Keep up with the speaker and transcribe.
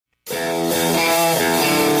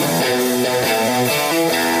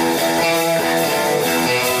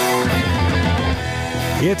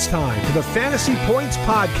It's time for the Fantasy Points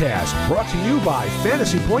Podcast, brought to you by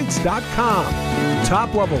FantasyPoints.com.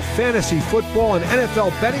 Top-level fantasy football and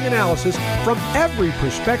NFL betting analysis from every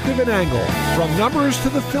perspective and angle, from numbers to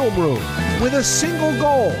the film room, with a single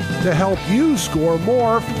goal to help you score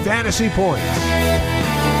more fantasy points.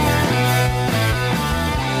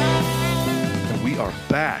 And we are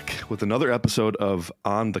back with another episode of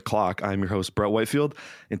On the Clock. I'm your host, Brett Whitefield,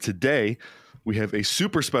 and today we have a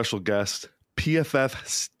super special guest, PFF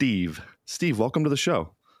Steve. Steve, welcome to the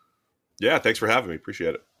show. Yeah, thanks for having me.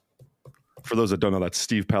 Appreciate it. For those that don't know, that's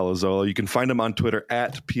Steve Palazzolo. You can find him on Twitter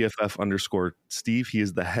at PFF_Steve. He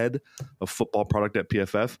is the head of football product at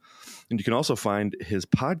PFF. And you can also find his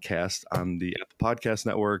podcast on the Apple Podcast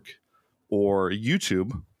Network or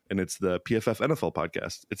YouTube, and it's the PFF NFL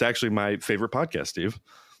podcast. It's actually my favorite podcast, Steve.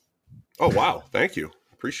 Oh, wow. Thank you.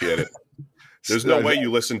 Appreciate it. There's no way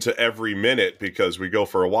you listen to every minute because we go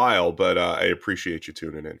for a while, but I appreciate you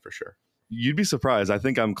tuning in for sure. You'd be surprised. I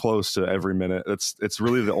think I'm close to every minute. It's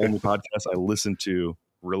really the only podcast I listen to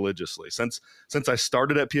religiously. Since I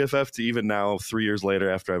started at PFF to even now, 3 years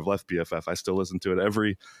later after I've left PFF, I still listen to it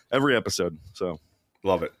every episode. So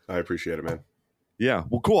love it. I appreciate it, man. Yeah.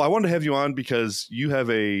 Well, cool. I wanted to have you on because you have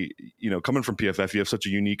coming from PFF, you have such a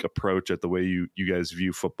unique approach at the way you guys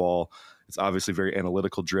view football. It's obviously very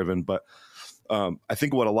analytical driven, but I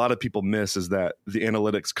think what a lot of people miss is that the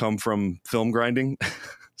analytics come from film grinding.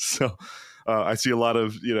 So I see a lot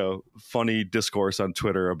of, funny discourse on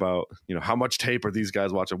Twitter about, how much tape are these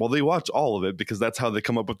guys watching? Well, they watch all of it because that's how they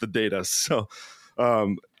come up with the data. So I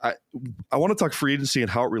want to talk free agency and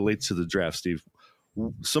how it relates to the draft, Steve.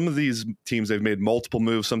 Some of these teams, they've made multiple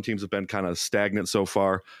moves. Some teams have been kind of stagnant so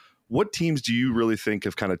far. What teams do you really think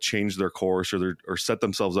have kind of changed their course or set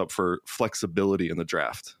themselves up for flexibility in the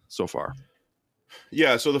draft so far?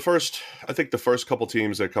 Yeah, so the first couple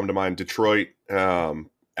teams that come to mind, Detroit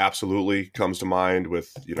absolutely comes to mind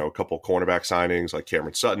with, a couple cornerback signings like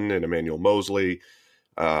Cameron Sutton and Emmanuel Mosley,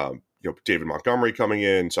 David Montgomery coming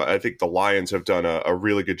in. So I think the Lions have done a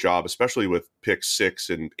really good job, especially with picks 6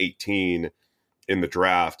 and 18 in the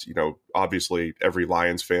draft. Obviously every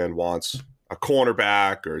Lions fan wants a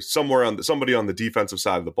cornerback or somebody on the defensive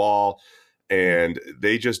side of the ball. And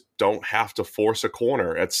they just don't have to force a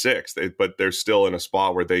corner at 6, but they're still in a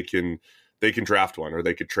spot where they can draft one, or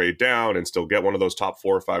they could trade down and still get one of those top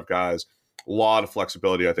 4 or 5 guys. A lot of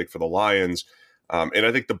flexibility, I think, for the Lions, and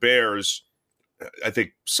I think the Bears. I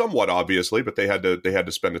think somewhat obviously, but they had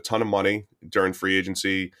to spend a ton of money during free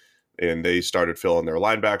agency, and they started filling their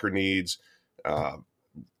linebacker needs,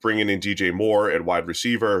 bringing in DJ Moore at wide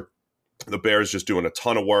receiver. The Bears just doing a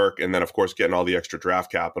ton of work, and then of course getting all the extra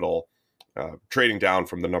draft capital. Trading down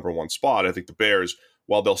from the number 1 spot. I think the Bears,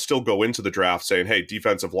 while they'll still go into the draft saying, hey,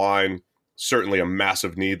 defensive line, certainly a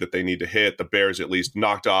massive need that they need to hit, the Bears at least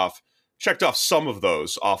checked off some of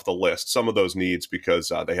those off the list, some of those needs,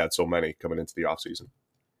 because they had so many coming into the offseason.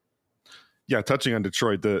 Yeah, touching on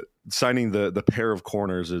Detroit, signing the pair of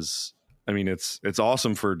corners is, it's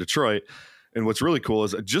awesome for Detroit. And what's really cool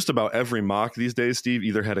is just about every mock these days, Steve,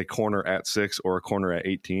 either had a corner at 6 or a corner at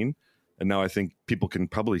 18. And now I think people can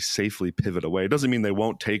probably safely pivot away. It doesn't mean they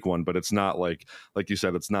won't take one, but it's not like you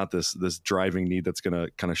said, it's not this driving need that's going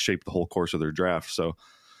to kind of shape the whole course of their draft. So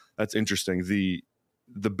that's interesting. The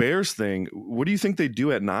Bears thing, what do you think they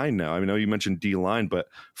do at 9 now? I know you mentioned D-line, but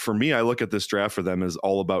for me, I look at this draft for them as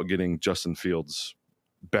all about getting Justin Fields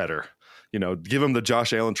better. Give him the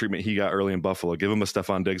Josh Allen treatment he got early in Buffalo. Give him a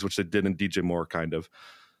Stephon Diggs, which they did in DJ Moore kind of,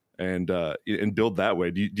 and build that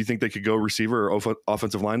way. Do you think they could go receiver or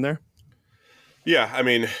offensive line there? Yeah,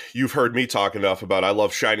 you've heard me talk enough about I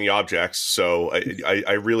love shiny objects, so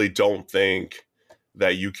I really don't think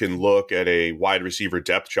that you can look at a wide receiver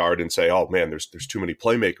depth chart and say, oh, man, there's too many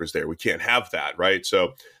playmakers there. We can't have that, right?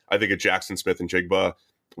 So I think a Jackson Smith-Njigba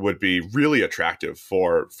would be really attractive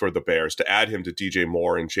for the Bears to add him to DJ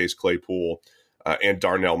Moore and Chase Claypool and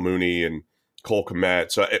Darnell Mooney and Cole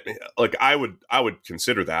Kmet. So I would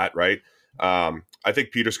consider that, right? I think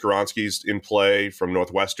Peter Skoronski's in play from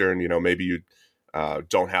Northwestern. Maybe you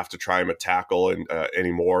don't have to try him at tackle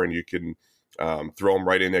anymore, and you can throw him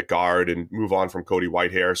right in at guard and move on from Cody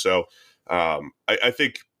Whitehair. So I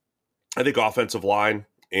think offensive line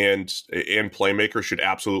and playmaker should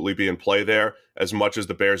absolutely be in play there. As much as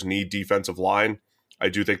the Bears need defensive line, I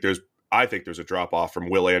think there's a drop off from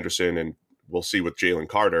Will Anderson, and we'll see with Jalen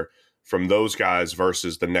Carter, from those guys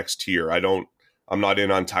versus the next tier. I'm not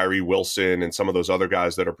in on Tyree Wilson and some of those other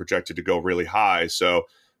guys that are projected to go really high. So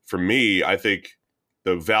for me, I think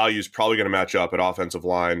the value is probably going to match up at offensive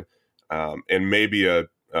line, and maybe a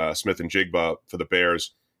Smith and Jigba for the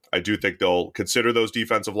Bears. I do think they'll consider those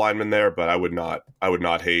defensive linemen there, but I would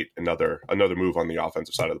not hate another move on the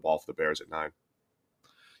offensive side of the ball for the Bears at 9.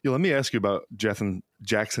 Yeah, let me ask you about Jackson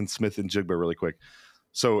Smith and Jigba really quick.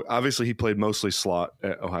 So obviously he played mostly slot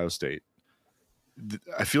at Ohio State.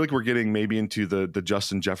 I feel like we're getting maybe into the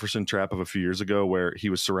Justin Jefferson trap of a few years ago, where he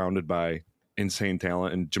was surrounded by insane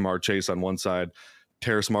talent and Jamar Chase on one side,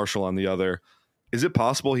 Terrace Marshall on the other. Is it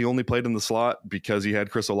possible he only played in the slot because he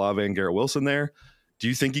had Chris Olave and Garrett Wilson there? Do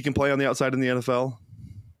you think he can play on the outside in the NFL?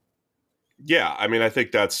 Yeah, I mean, I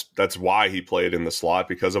think that's why he played in the slot,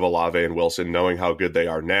 because of Olave and Wilson, knowing how good they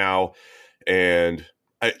are now. And,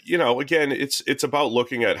 again, it's about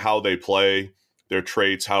looking at how they play, their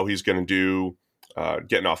traits, how he's going to do,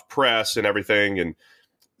 getting off press and everything.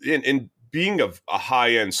 And being a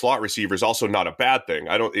high-end slot receiver is also not a bad thing.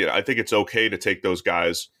 I think it's okay to take those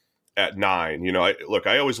guys at 9.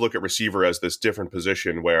 I always look at receiver as this different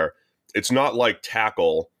position where it's not like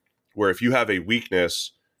tackle, where if you have a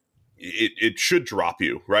weakness, it should drop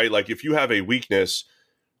you, right? Like if you have a weakness,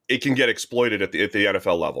 it can get exploited at the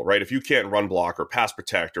NFL level, right? If you can't run block or pass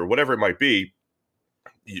protect or whatever it might be,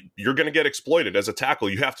 you're going to get exploited. As a tackle,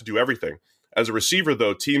 you have to do everything. As a receiver,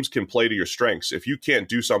 though, teams can play to your strengths. If you can't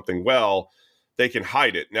do something well, they can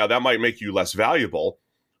hide it. Now, that might make you less valuable,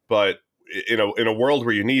 but in a world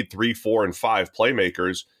where you need 3, 4, and 5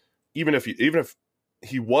 playmakers, even if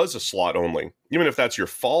he was a slot only, even if that's your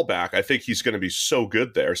fallback, I think he's going to be so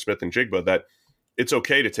good there, Smith and Jigba, that it's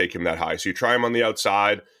okay to take him that high. So you try him on the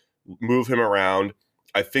outside, move him around.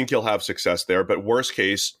 I think he'll have success there. But worst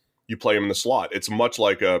case, you play him in the slot. It's much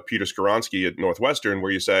like Peter Skoronski at Northwestern,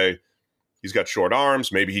 where you say he's got short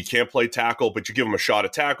arms. Maybe he can't play tackle, but you give him a shot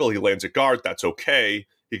at tackle. He lands at guard. That's okay.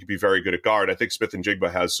 He could be very good at guard. I think Smith and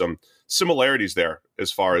Jigba has some similarities there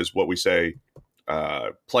as far as what we say,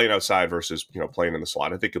 playing outside versus playing in the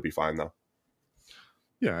slot. I think he'll be fine though.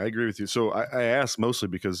 Yeah, I agree with you. So I asked mostly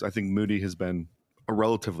because I think Moody has been a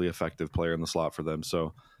relatively effective player in the slot for them.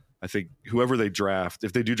 So I think whoever they draft,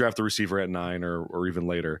 if they do draft the receiver at 9 or even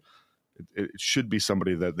later, it should be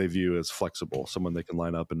somebody that they view as flexible, someone they can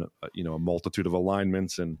line up in a multitude of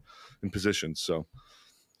alignments and positions. So,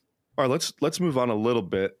 all right, let's move on a little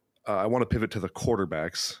bit. I want to pivot to the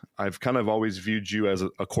quarterbacks. I've kind of always viewed you as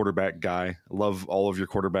a quarterback guy. I love all of your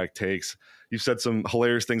quarterback takes. You've said some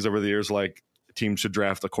hilarious things over the years, like teams should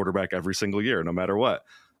draft a quarterback every single year, no matter what.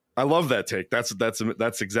 I love that take. That's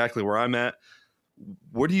exactly where I'm at.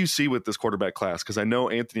 What do you see with this quarterback class? Because I know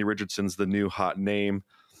Anthony Richardson's the new hot name.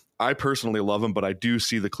 I personally love him, but I do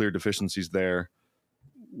see the clear deficiencies there.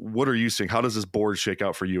 What are you seeing? How does this board shake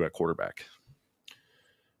out for you at quarterback?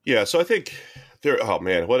 Yeah, so I think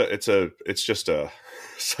it's just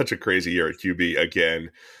such a crazy year at QB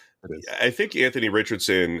again. I think Anthony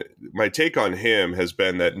Richardson, my take on him has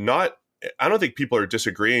been that I don't think people are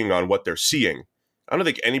disagreeing on what they're seeing. I don't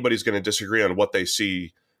think anybody's going to disagree on what they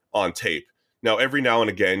see on tape. Now, every now and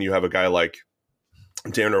again, you have a guy like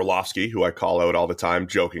Dan Orlovsky, who I call out all the time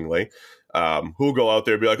jokingly, who'll go out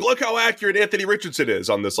there and be like, look how accurate Anthony Richardson is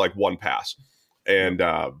on this like one pass. And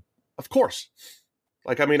of course,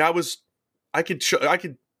 I could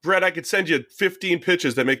send you 15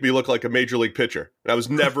 pitches that make me look like a major league pitcher. And I was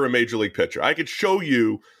never a major league pitcher. I could show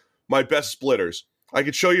you my best splitters. I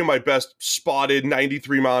could show you my best spotted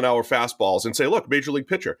 93-mile-an-hour fastballs and say, look, major league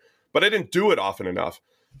pitcher. But I didn't do it often enough.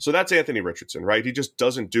 So that's Anthony Richardson, right? He just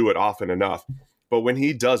doesn't do it often enough. But when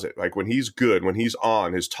he does it, like when he's good, when he's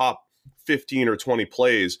on, his top 15 or 20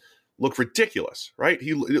 plays look ridiculous, right?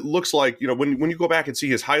 It looks like, when you go back and see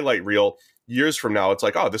his highlight reel years from now, it's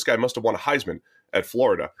like, oh, this guy must have won a Heisman at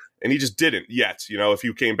Florida. And he just didn't yet. If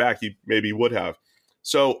he came back, he maybe would have.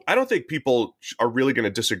 So I don't think people are really going to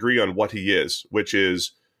disagree on what he is, which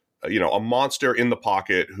is, a monster in the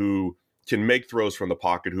pocket who can make throws from the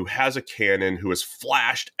pocket, who has a cannon, who has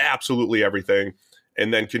flashed absolutely everything,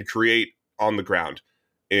 and then can create on the ground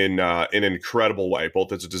in an incredible way,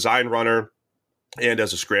 both as a design runner and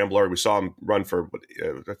as a scrambler. We saw him run for,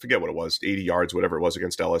 I forget what it was, 80 yards, whatever it was,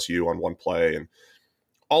 against LSU on one play. And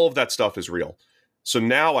all of that stuff is real. So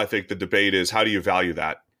now I think the debate is, how do you value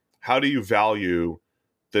that? How do you value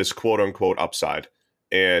this quote-unquote upside?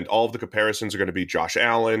 And all of the comparisons are going to be Josh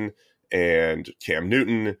Allen and Cam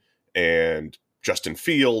Newton and Justin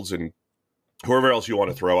Fields and whoever else you want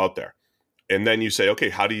to throw out there. And then you say, okay,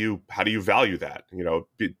 how do you value that?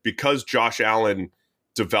 Because Josh Allen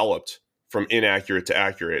developed from inaccurate to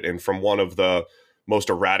accurate and from one of the most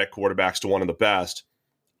erratic quarterbacks to one of the best,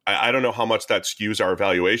 I don't know how much that skews our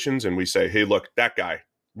evaluations. And we say, hey, look, that guy,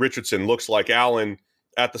 Richardson, looks like Allen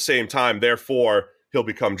at the same time. Therefore, he'll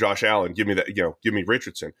become Josh Allen. Give me that, give me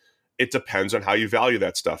Richardson. It depends on how you value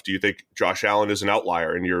that stuff. Do you think Josh Allen is an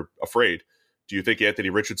outlier and you're afraid? Do you think Anthony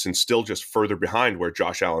Richardson's still just further behind where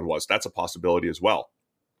Josh Allen was? That's a possibility as well.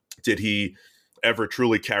 Did he ever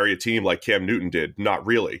truly carry a team like Cam Newton did? Not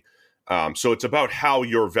really. So it's about how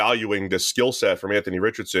you're valuing this skill set from Anthony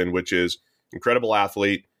Richardson, which is incredible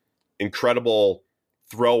athlete, incredible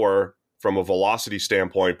thrower from a velocity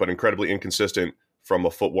standpoint, but incredibly inconsistent from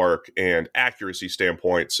a footwork and accuracy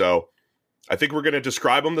standpoint. So I think we're going to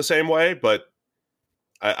describe him the same way, but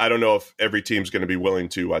I don't know if every team's going to be willing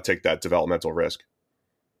to take that developmental risk.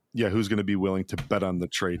 Yeah, who's going to be willing to bet on the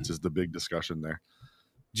traits is the big discussion there.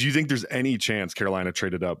 Do you think there's any chance Carolina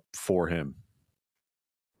traded up for him?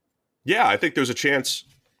 Yeah, I think there's a chance.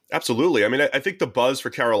 Absolutely. I mean, I think the buzz for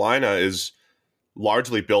Carolina is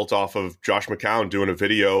largely built off of Josh McCown doing a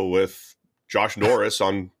video with Josh Norris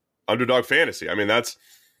on Underdog Fantasy. I mean, that's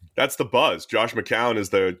the buzz. Josh McCown is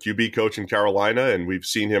the QB coach in Carolina, and we've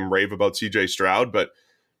seen him rave about CJ Stroud, but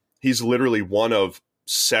he's literally one of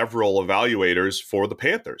several evaluators for the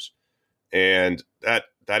Panthers. And that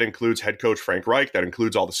includes head coach Frank Reich. That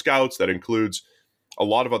includes all the scouts. That includes a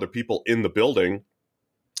lot of other people in the building.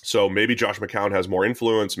 So maybe Josh McCown has more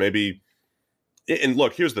influence. Maybe, and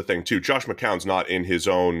look, here's the thing too. Josh McCown's not in his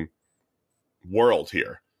own world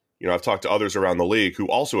here. You know, I've talked to others around the league who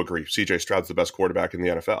also agree CJ Stroud's the best quarterback in the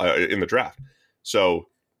NFL in the draft. So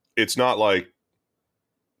it's not like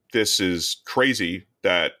this is crazy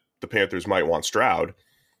that the Panthers might want Stroud,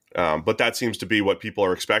 but that seems to be what people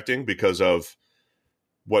are expecting because of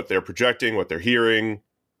what they're projecting, what they're hearing,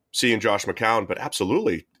 seeing Josh McCown. But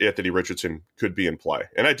absolutely, Anthony Richardson could be in play.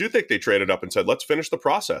 And I do think they traded up and said, let's finish the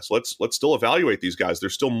process. Let's still evaluate these guys.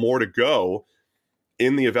 There's still more to go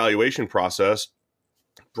in the evaluation process.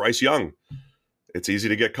 Bryce Young. It's easy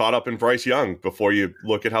to get caught up in Bryce Young before you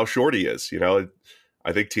look at how short he is. You know,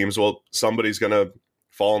 I think somebody's going to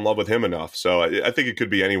fall in love with him enough. So I think it could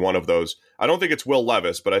be any one of those. I don't think it's Will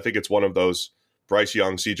Levis, but I think it's one of those. Bryce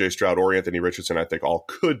Young, CJ Stroud, or Anthony Richardson, I think all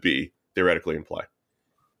could be theoretically in play.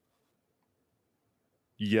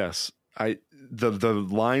 Yes. The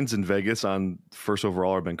lines in Vegas on first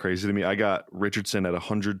overall have been crazy to me. I got Richardson at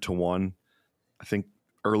 100-1, I think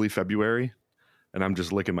early February, and I'm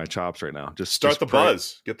just licking my chops right now. Just start the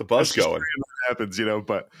buzz, get the buzz going. What happens, you know.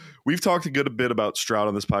 But we've talked a good bit about Stroud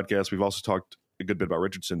on this podcast. We've also talked a good bit about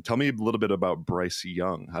Richardson. Tell me a little bit about Bryce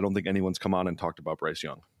Young. I don't think anyone's come on and talked about Bryce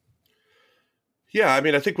Young. Yeah, I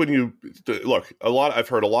mean, I think when you look, I've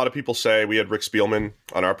heard a lot of people say, we had Rick Spielman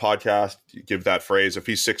on our podcast give that phrase, if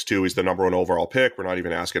he's 6'2", he's the number one overall pick. We're not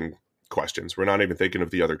even asking questions. We're not even thinking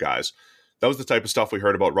of the other guys. That was the type of stuff we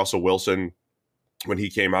heard about Russell Wilson when he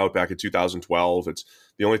came out back in 2012. It's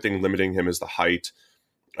the only thing limiting him is the height.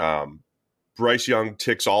 Bryce Young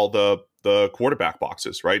ticks all the quarterback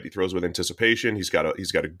boxes, right? He throws with anticipation. He's got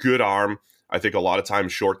a good arm. I think a lot of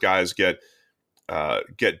times short guys get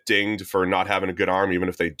dinged for not having a good arm, even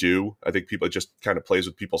if they do. I think people, it just kind of plays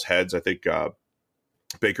with people's heads. I think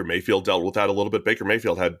Baker Mayfield dealt with that a little bit. Baker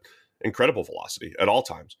Mayfield had incredible velocity at all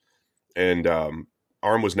times, and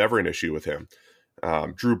arm was never an issue with him.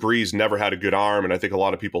 Drew Brees never had a good arm, and I think a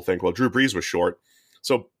lot of people think, well, Drew Brees was short.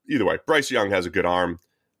 So either way, Bryce Young has a good arm.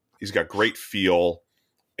 He's got great feel,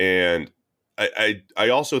 and I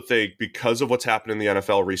also think because of what's happened in the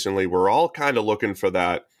NFL recently, we're all kind of looking for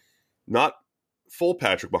that, not full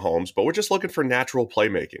Patrick Mahomes, but we're just looking for natural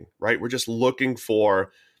playmaking, right? We're just looking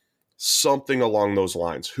for something along those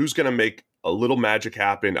lines. Who's going to make a little magic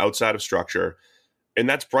happen outside of structure? And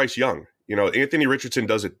that's Bryce Young. You know, Anthony Richardson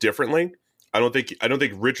does it differently. I don't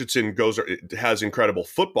think Richardson has incredible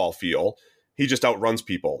football feel. He just outruns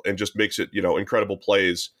people and just makes it, you know, incredible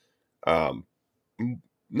plays.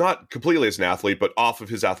 Not completely as an athlete, but off of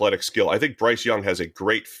his athletic skill. I think Bryce Young has a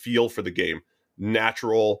great feel for the game,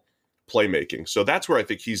 natural playmaking. So that's where I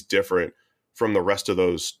think he's different from the rest of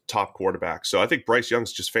those top quarterbacks. So I think Bryce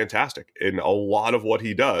Young's just fantastic in a lot of what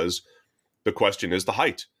he does. The question is the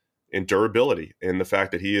height and durability and the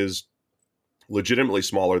fact that he is legitimately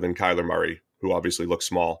smaller than Kyler Murray, who obviously looks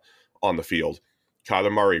small on the field.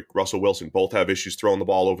 Kyler Murray, Russell Wilson, both have issues throwing the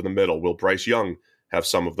ball over the middle. Will Bryce Young have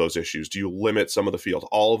some of those issues? Do you limit some of the field?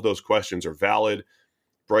 All of those questions are valid.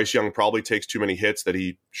 Bryce Young probably takes too many hits that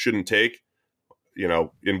he shouldn't take. You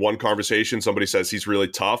know, in one conversation, somebody says he's really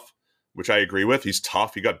tough, which I agree with. He's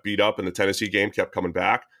tough. He got beat up in the Tennessee game, kept coming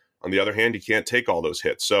back. On the other hand, he can't take all those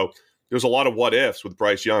hits. So there's a lot of what ifs with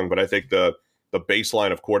Bryce Young, but I think the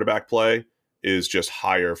baseline of quarterback play is just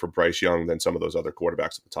higher for Bryce Young than some of those other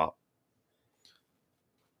quarterbacks at the top.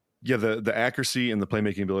 Yeah, the accuracy and the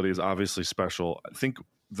playmaking ability is obviously special. I think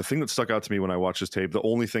the thing that stuck out to me when I watched this tape, the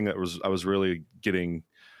only thing that I was really getting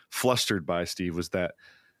flustered by, Steve, was that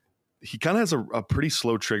he kind of has a pretty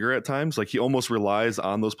slow trigger at times. Like he almost relies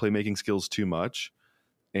on those playmaking skills too much.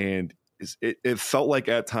 And it felt like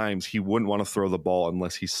at times he wouldn't want to throw the ball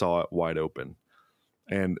unless he saw it wide open.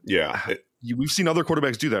 And we've seen other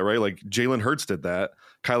quarterbacks do that, right? Like Jalen Hurts did that.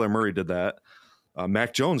 Kyler Murray did that.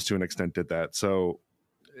 Mac Jones to an extent did that. So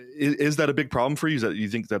is that a big problem for you? Is that you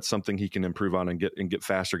think that's something he can improve on and get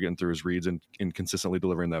faster getting through his reads and consistently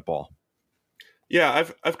delivering that ball? Yeah,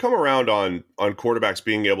 I've come around on quarterbacks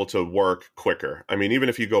being able to work quicker. I mean, even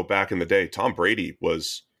if you go back in the day, Tom Brady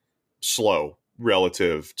was slow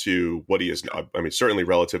relative to what he is now. I mean, certainly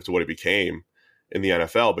relative to what he became in the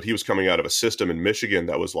NFL, but he was coming out of a system in Michigan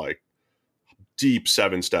that was like deep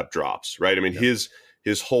 7-step drops, right? I mean, his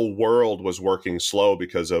whole world was working slow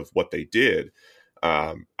because of what they did.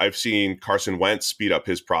 I've seen Carson Wentz speed up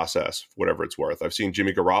his process, whatever it's worth. I've seen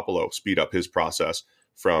Jimmy Garoppolo speed up his process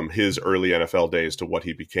from his early NFL days to what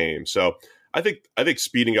he became. So I think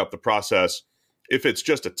speeding up the process, if it's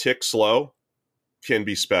just a tick slow, can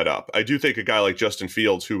be sped up. I do think a guy like Justin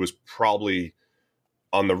Fields, who was probably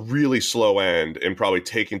on the really slow end and probably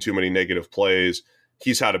taking too many negative plays,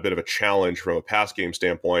 he's had a bit of a challenge from a pass game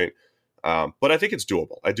standpoint. But I think it's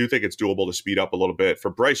doable. I do think it's doable to speed up a little bit.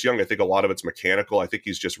 For Bryce Young, I think a lot of it's mechanical. I think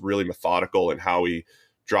he's just really methodical in how he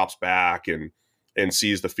drops back and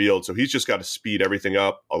sees the field. So he's just got to speed everything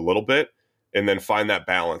up a little bit and then find that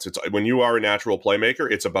balance. It's when you are a natural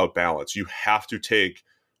playmaker, it's about balance. You have to take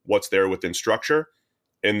what's there within structure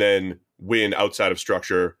and then win outside of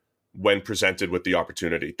structure when presented with the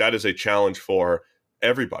opportunity. That is a challenge for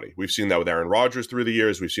everybody. We've seen that with Aaron Rodgers through the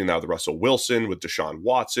years. We've seen that with Russell Wilson, with Deshaun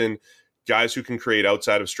Watson. Guys who can create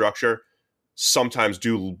outside of structure sometimes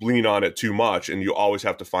do lean on it too much, and you always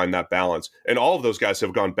have to find that balance. And all of those guys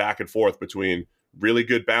have gone back and forth between really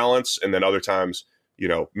good balance and then other times,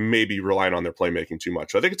 maybe relying on their playmaking too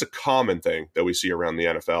much. So I think it's a common thing that we see around the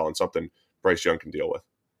NFL and something Bryce Young can deal with.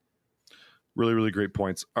 Really, really great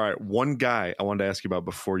points. All right, one guy I wanted to ask you about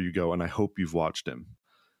before you go, and I hope you've watched him,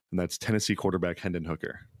 and that's Tennessee quarterback Hendon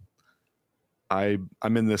Hooker. I'm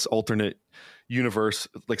in this alternate universe,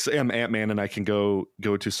 like say I'm Ant-Man and I can go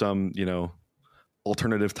to some,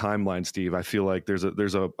 alternative timeline, Steve. I feel like there's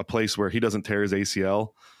a place where he doesn't tear his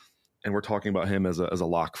ACL and we're talking about him as a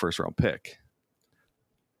lock first round pick.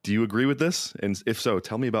 Do you agree with this? And if so,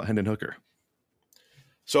 tell me about Hendon Hooker.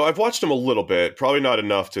 So I've watched him a little bit, probably not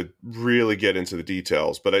enough to really get into the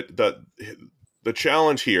details, but the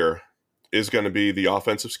challenge here is going to be the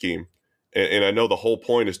offensive scheme. And I know the whole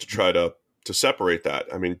point is to try to separate that.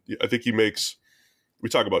 I mean, I think we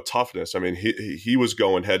talk about toughness. I mean, he was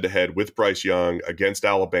going head to head with Bryce Young against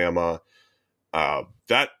Alabama.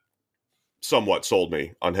 That somewhat sold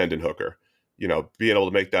me on Hendon Hooker, being able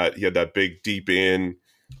to make that. He had that big deep in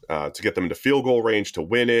to get them into field goal range to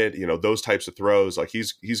win it. Those types of throws, like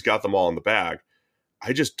he's got them all in the bag.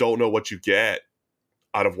 I just don't know what you get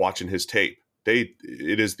out of watching his tape.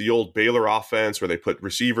 It is the old Baylor offense where they put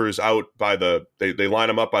receivers out by they line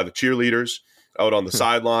them up by the cheerleaders out on the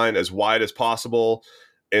sideline as wide as possible,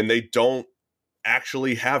 and they don't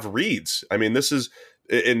actually have reads. I mean, this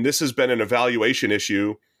has been an evaluation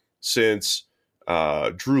issue since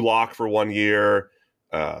Drew Lock for 1 year,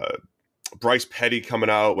 Bryce Petty coming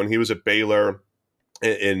out when he was at Baylor,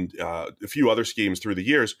 and a few other schemes through the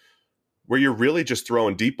years where you're really just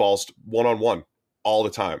throwing deep balls one-on-one all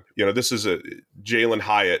the time. This is a Jalen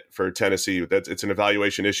Hyatt for Tennessee. It's an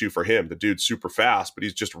evaluation issue for him. The dude's super fast, but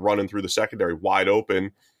he's just running through the secondary wide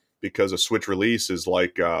open because a switch release is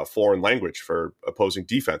like a foreign language for opposing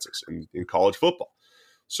defenses in college football.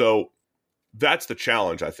 So that's the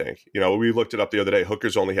challenge, I think. We looked it up the other day.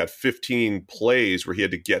 Hooker's only had 15 plays where he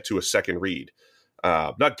had to get to a second read.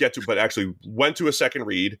 Not get to, but actually went to a second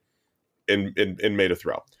read and made a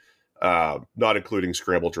throw. Not including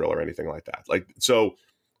scramble drill or anything like that. So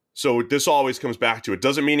this always comes back to, it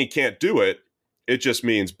doesn't mean he can't do it. It just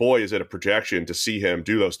means, boy, is it a projection to see him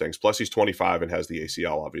do those things. Plus he's 25 and has the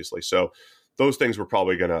ACL, obviously. So those things were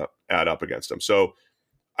probably going to add up against him. So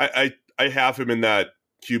I have him in that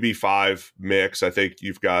QB5 mix. I think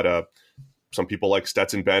you've got some people like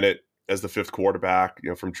Stetson Bennett as the fifth quarterback,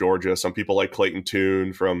 from Georgia. Some people like Clayton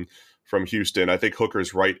Tune from Houston. I think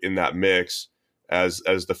Hooker's right in that mix as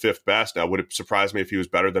the fifth best. Now, would it surprise me if he was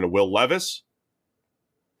better than a Will Levis?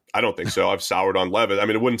 I don't think so. I've soured on Levis. I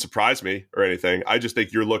mean, it wouldn't surprise me or anything. I just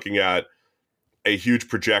think you're looking at a huge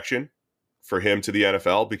projection for him to the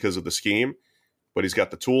NFL because of the scheme, but he's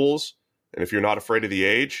got the tools. And if you're not afraid of the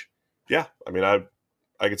age, yeah, I mean, I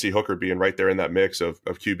could see Hooker being right there in that mix of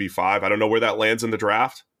QB5. I don't know where that lands in the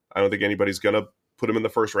draft. I don't think anybody's going to put him in the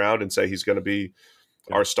first round and say he's going to be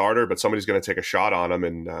our starter, but somebody's going to take a shot on him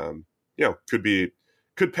and, could be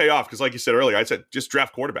could pay off. Because like you said earlier, I said just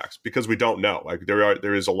draft quarterbacks because we don't know. Like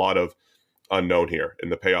there is a lot of unknown here,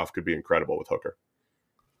 and the payoff could be incredible with Hooker.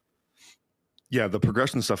 Yeah, the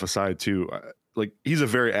progression stuff aside too, like he's a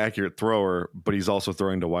very accurate thrower, but he's also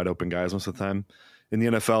throwing to wide open guys most of the time. In the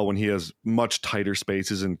NFL, when he has much tighter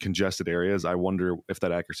spaces and congested areas, I wonder if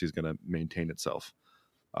that accuracy is going to maintain itself.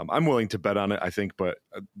 I'm willing to bet on it, I think, but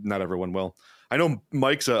not everyone will. I know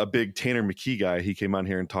Mike's a big Tanner McKee guy. He came on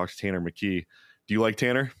here and talked to Tanner McKee. Do you like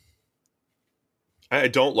Tanner? I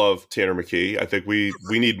don't love Tanner McKee. I think we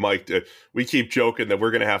need Mike to. We keep joking that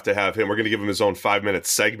we're going to have him. We're going to give him his own 5-minute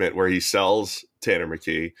segment where he sells Tanner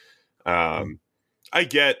McKee. I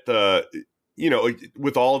get the,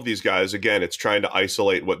 with all of these guys, again, it's trying to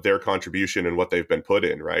isolate what their contribution and what they've been put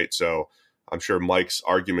in, right? So I'm sure Mike's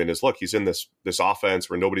argument is, look, he's in this offense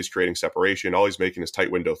where nobody's creating separation. All he's making is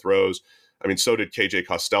tight window throws. I mean, so did KJ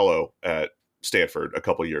Costello at Stanford a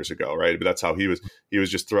couple years ago, right? But that's how he was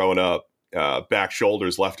just throwing up back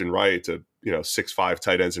shoulders left and right to 6'5"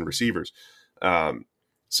 tight ends and receivers.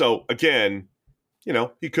 So again,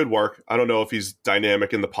 he could work. I don't know if he's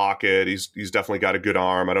dynamic in the pocket. He's definitely got a good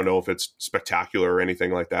arm. I don't know if it's spectacular or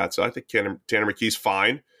anything like that. So I think Tanner McKee's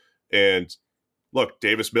fine. And look,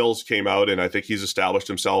 Davis Mills came out, and I think he's established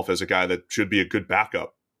himself as a guy that should be a good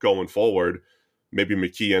backup going forward. Maybe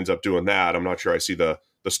McKee ends up doing that. I'm not sure I see the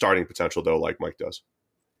starting potential, though, like Mike does.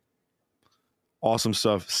 Awesome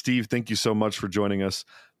stuff. Steve, thank you so much for joining us.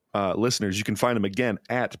 Listeners, you can find him again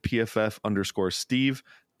at PFF_Steve,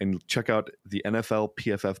 and check out the NFL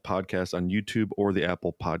PFF podcast on YouTube or the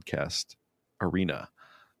Apple Podcast Arena.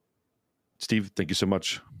 Steve, thank you so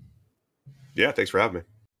much. Yeah, thanks for having me.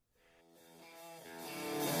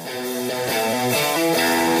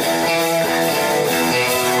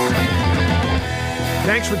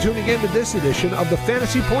 Thanks for tuning in to this edition of the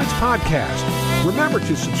Fantasy Points Podcast. Remember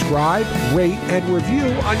to subscribe, rate, and review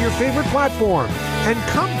on your favorite platform. And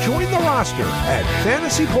come join the roster at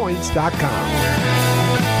fantasypoints.com.